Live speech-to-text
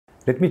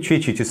Let me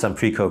treat you to some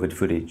pre-COVID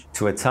footage,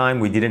 to a time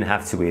we didn't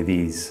have to wear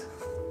these.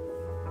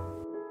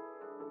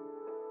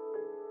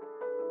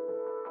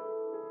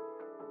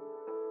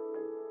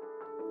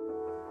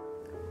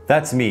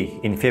 That's me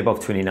in Feb of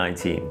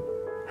 2019.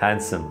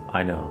 Handsome,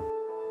 I know.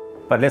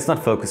 But let's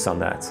not focus on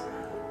that.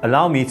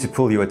 Allow me to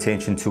pull your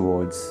attention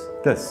towards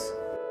this.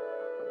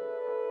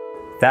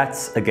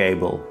 That's a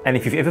gable. And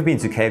if you've ever been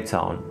to Cape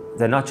Town,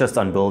 they're not just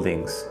on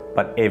buildings,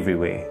 but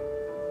everywhere.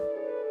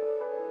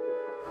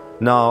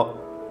 Now,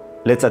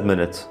 let's admit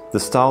it, the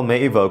style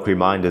may evoke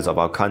reminders of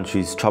our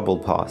country's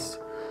troubled past.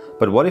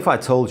 But what if I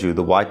told you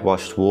the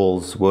whitewashed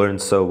walls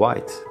weren't so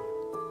white?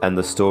 And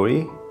the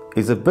story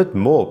is a bit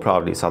more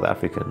proudly South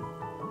African.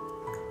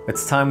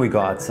 It's time we go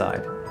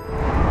outside.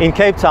 In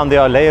Cape Town,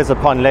 there are layers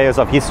upon layers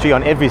of history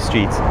on every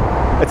street.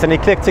 It's an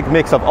eclectic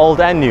mix of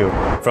old and new.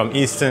 From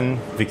Eastern,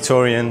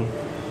 Victorian,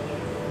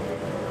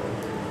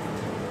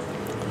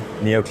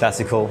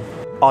 neoclassical,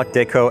 Art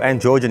Deco and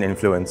Georgian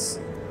influence,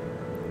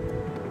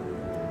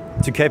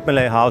 to Cape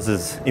Malay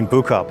houses in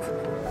Boekop.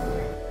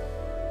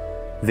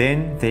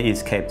 Then there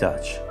is Cape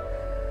Dutch,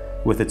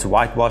 with its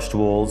whitewashed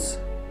walls,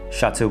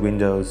 shutter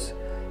windows,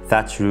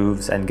 thatch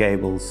roofs and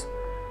gables,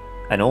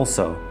 and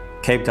also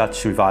Cape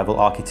Dutch revival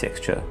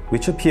architecture,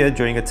 which appeared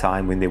during a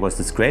time when there was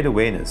this great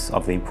awareness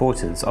of the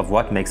importance of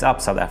what makes up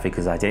South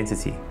Africa's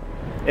identity.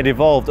 It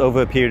evolved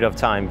over a period of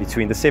time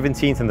between the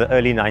 17th and the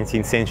early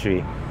 19th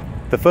century.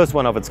 The first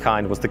one of its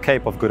kind was the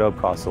Cape of Good Hope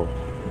Castle.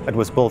 It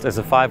was built as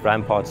a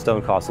 5-rampart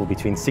stone castle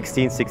between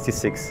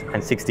 1666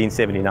 and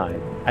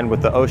 1679. And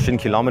with the ocean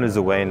kilometers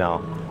away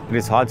now, it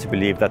is hard to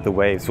believe that the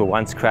waves were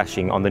once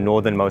crashing on the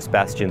northernmost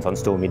bastions on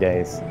stormy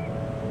days.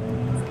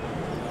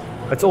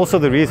 It's also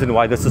the reason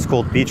why this is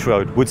called Beach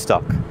Road,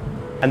 Woodstock,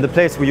 and the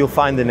place where you'll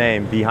find the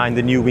name behind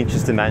the new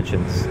Winchester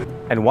mansions,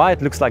 and why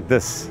it looks like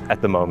this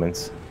at the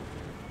moment.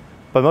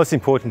 But most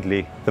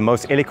importantly, the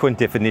most eloquent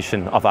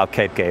definition of our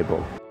Cape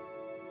Gable.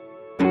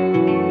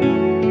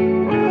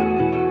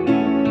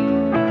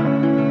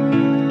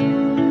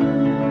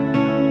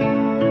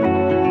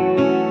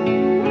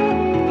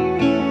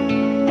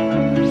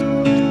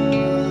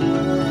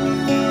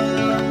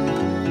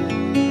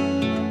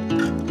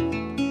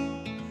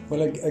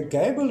 A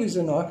gable is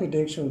an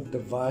architectural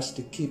device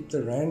to keep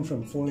the rain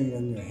from falling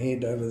on your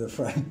head over the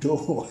front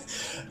door.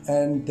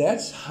 And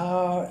that's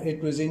how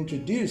it was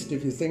introduced.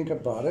 If you think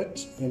about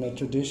it, in a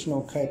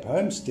traditional Cape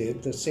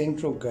homestead, the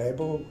central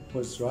gable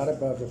was right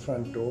above the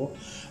front door,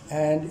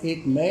 and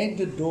it made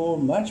the door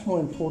much more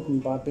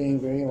important by being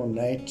very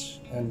ornate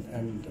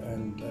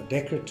and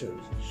decorative.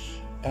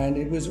 And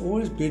it was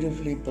always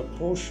beautifully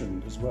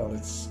proportioned as well.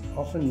 It's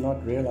often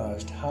not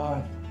realized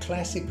how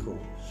classical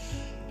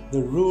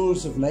the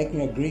rules of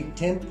making a Greek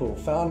temple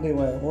found their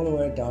way all the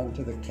way down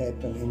to the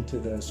Cape and into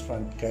those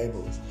front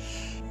gables.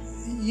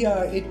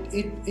 Yeah,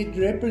 it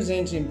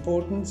represents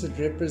importance, it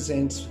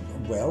represents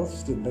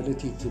wealth, the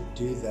ability to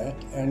do that,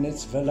 and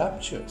it's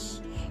voluptuous.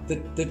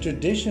 The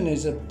tradition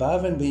is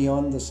above and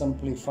beyond the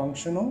simply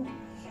functional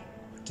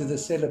to the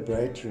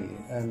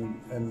celebratory,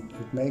 and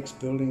it makes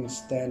buildings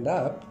stand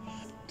up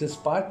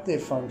despite their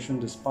function,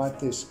 despite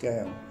their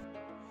scale.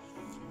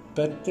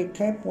 But the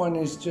Cape one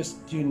is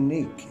just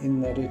unique in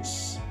that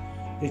its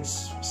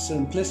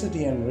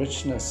simplicity and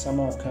richness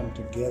somehow come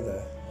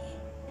together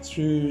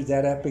through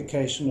that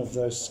application of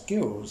those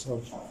skills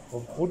of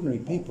ordinary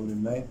people who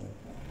made them.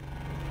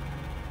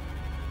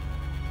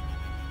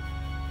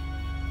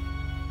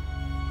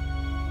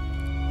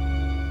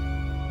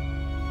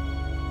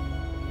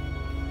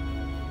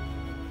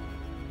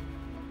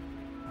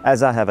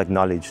 As I have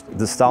acknowledged,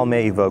 the style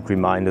may evoke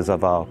reminders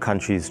of our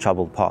country's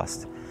troubled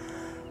past.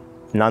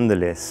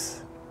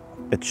 Nonetheless,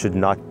 it should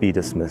not be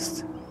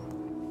dismissed.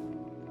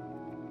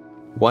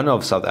 One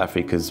of South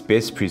Africa's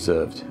best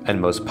preserved and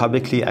most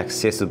publicly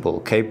accessible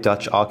Cape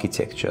Dutch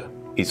architecture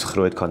is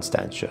Groot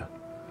Constantia.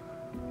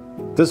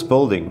 This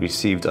building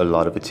received a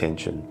lot of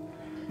attention,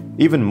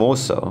 even more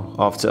so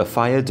after a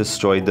fire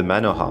destroyed the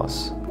manor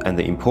house and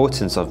the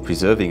importance of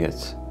preserving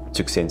it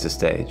took center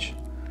stage.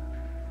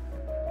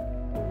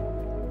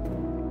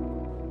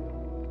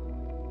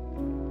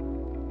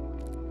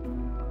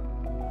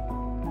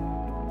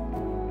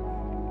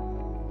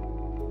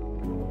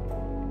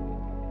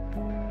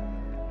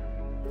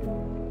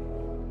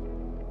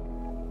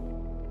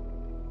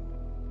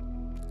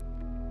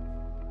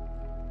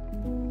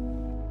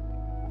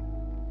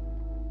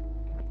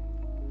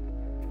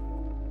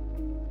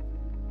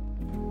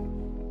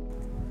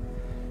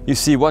 You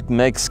see, what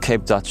makes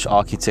Cape Dutch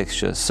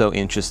architecture so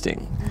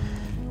interesting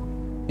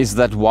is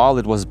that while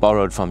it was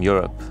borrowed from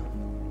Europe,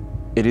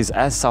 it is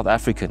as South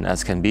African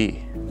as can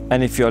be.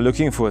 And if you're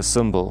looking for a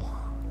symbol,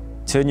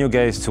 turn your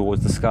gaze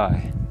towards the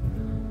sky.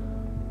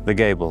 The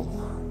gable.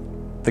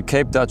 The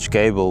Cape Dutch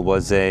gable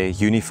was a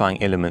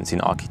unifying element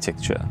in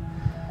architecture.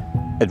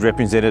 It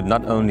represented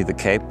not only the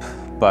Cape,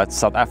 but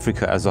South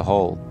Africa as a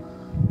whole.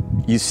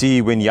 You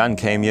see, when Jan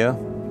came here,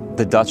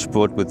 the Dutch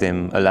brought with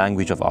them a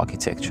language of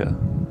architecture,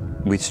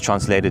 which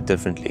translated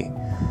differently.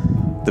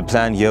 The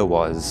plan here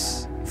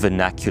was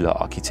vernacular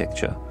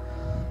architecture.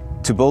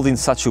 to build in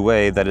such a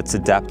way that it's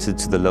adapted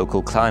to the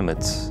local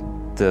climate,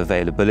 the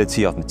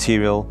availability of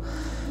material,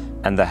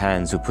 and the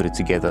hands who put it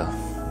together.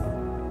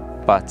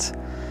 But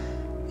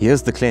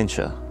here's the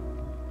clincher.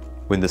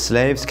 When the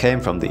slaves came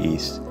from the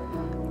east,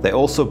 they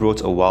also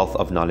brought a wealth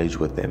of knowledge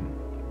with them.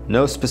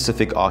 No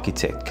specific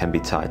architect can be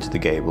tied to the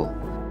gable,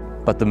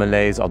 but the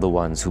Malays are the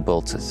ones who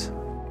built it.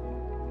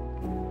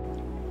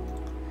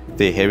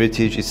 Their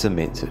heritage is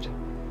cemented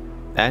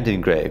and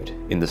engraved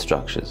in the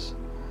structures.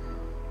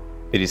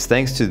 It is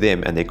thanks to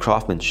them and their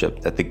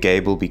craftsmanship that the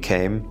gable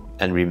became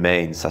and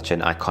remains such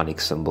an iconic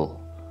symbol.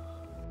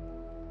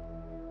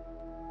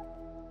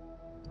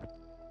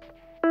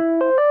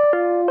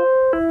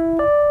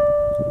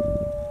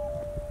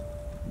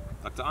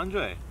 Dr.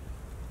 André,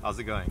 how's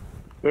it going?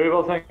 Very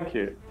well, thank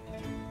you.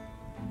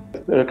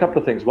 There are a couple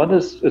of things. One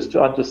is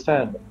to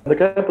understand the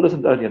gable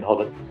isn't only in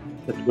Holland.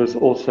 It was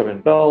also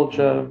in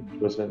Belgium,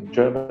 it was in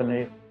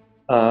Germany,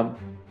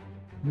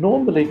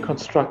 normally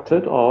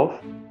constructed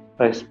of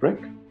base brick.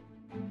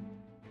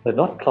 They're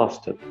not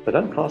plastered. They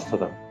don't plaster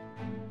them.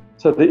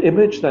 So the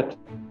image that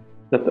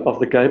of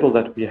the gable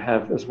that we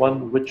have is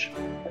one which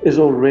is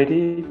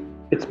already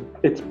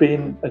it's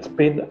been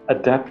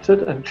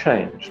adapted and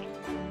changed.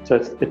 So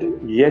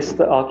yes,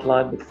 the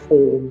outline, the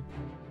form,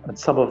 and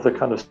some of the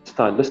kind of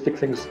stylistic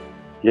things,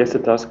 yes,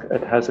 it does.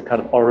 It has a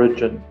kind of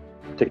origin,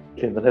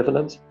 particularly in the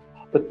Netherlands.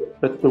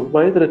 But the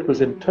way that it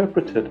was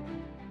interpreted,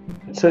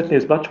 it certainly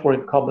is much more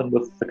in common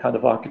with the kind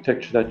of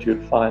architecture that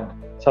you'd find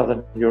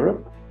Southern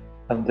Europe,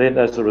 and then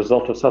as a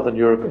result of Southern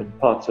Europe in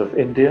parts of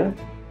India,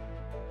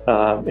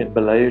 in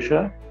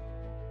Malaysia.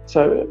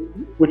 So,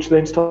 which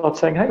then starts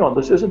saying, hang on,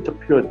 this isn't a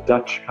pure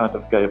Dutch kind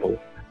of gable.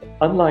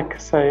 Unlike,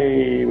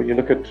 say, when you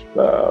look at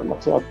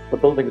lots of other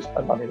buildings,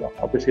 I mean,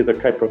 obviously the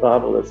Cape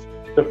Revival is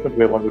different,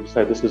 where one would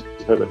say this is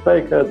Herbert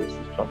Baker, this is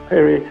John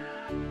Perry,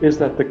 is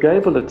that the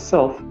gable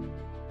itself,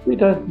 we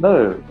don't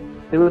know.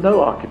 There were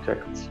no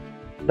architects.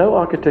 No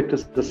architect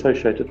is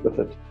associated with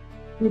it.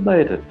 Who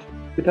made it?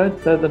 We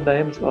don't know the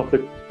names of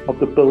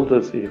the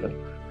builders even.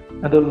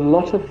 And a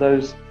lot of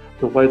those,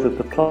 the way that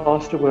the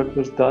plaster work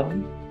was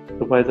done,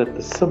 the way that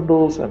the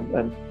symbols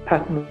and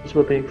patterns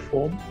were being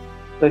formed,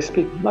 they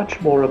speak much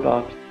more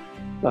about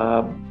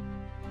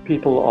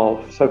people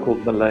of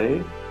so-called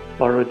Malay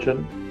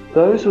origin.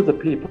 Those are the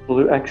people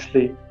who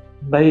actually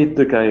made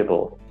the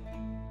gable.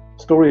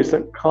 Stories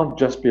that can't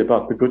just be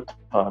about the good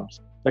times.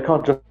 They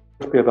can't just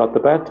be about the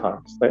bad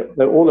times.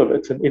 They're all of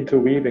it's an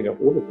interweaving of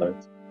all of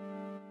those.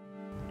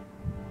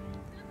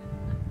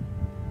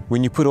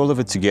 When you put all of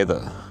it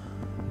together,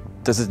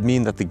 does it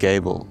mean that the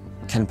gable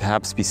can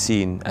perhaps be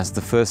seen as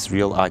the first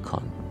real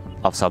icon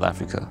of South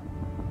Africa?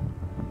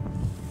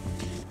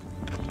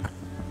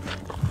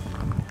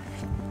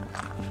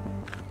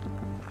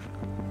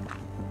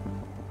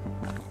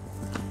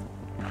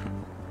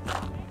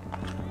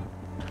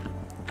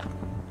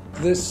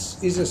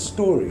 This is a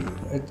story.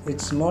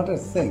 It's not a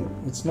thing.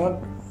 It's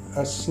not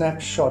a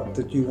snapshot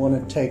that you want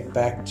to take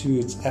back to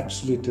its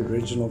absolute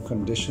original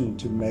condition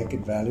to make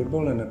it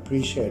valuable and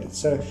appreciate it.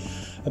 So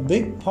a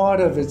big part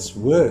of its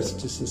worth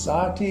to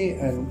society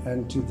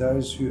and to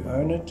those who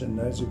own it and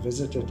those who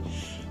visit it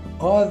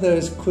are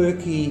those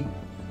quirky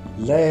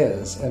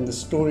layers and the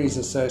stories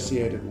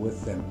associated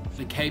with them.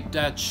 The Cape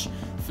Dutch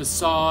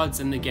facades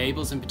and the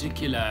gables in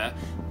particular,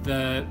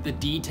 the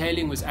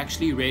detailing was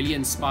actually really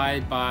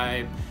inspired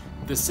by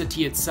the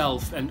city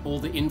itself and all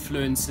the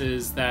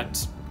influences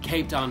that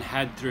Cape Town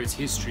had through its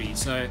history.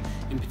 So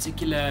in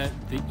particular,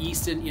 the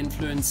Eastern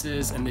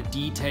influences and the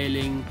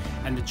detailing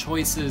and the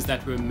choices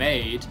that were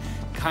made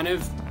kind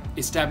of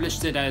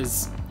established it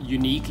as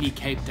uniquely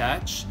Cape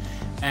Dutch.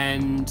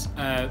 And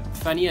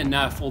funny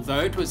enough,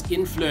 although it was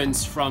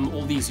influenced from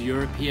all these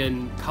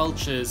European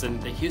cultures and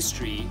the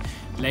history,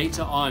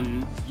 later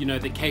on, you know,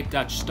 the Cape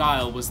Dutch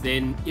style was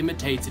then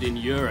imitated in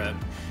Europe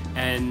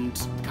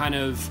and kind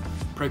of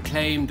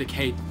proclaimed the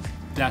Cape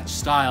Dutch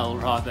style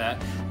rather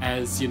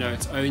as, you know,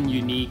 its own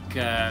unique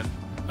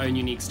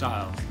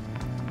style.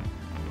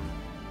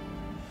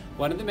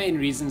 One of the main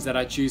reasons that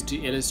I choose to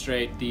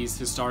illustrate these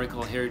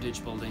historical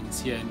heritage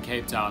buildings here in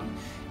Cape Town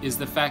is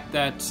the fact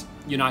that,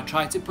 you know, I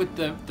try to put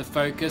the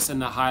focus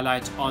and the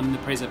highlight on the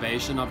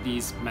preservation of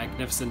these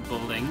magnificent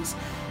buildings.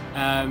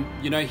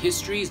 You know,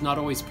 history is not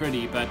always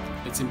pretty, but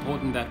it's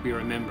important that we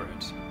remember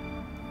it.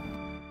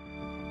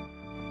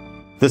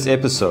 This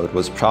episode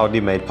was proudly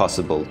made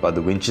possible by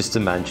the Winchester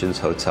Mansions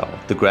Hotel,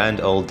 the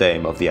grand old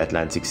dame of the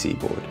Atlantic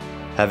seaboard.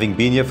 Having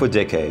been here for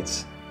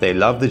decades, they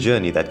love the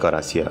journey that got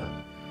us here.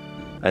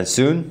 And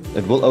soon,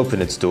 it will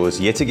open its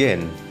doors yet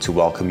again to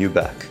welcome you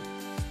back.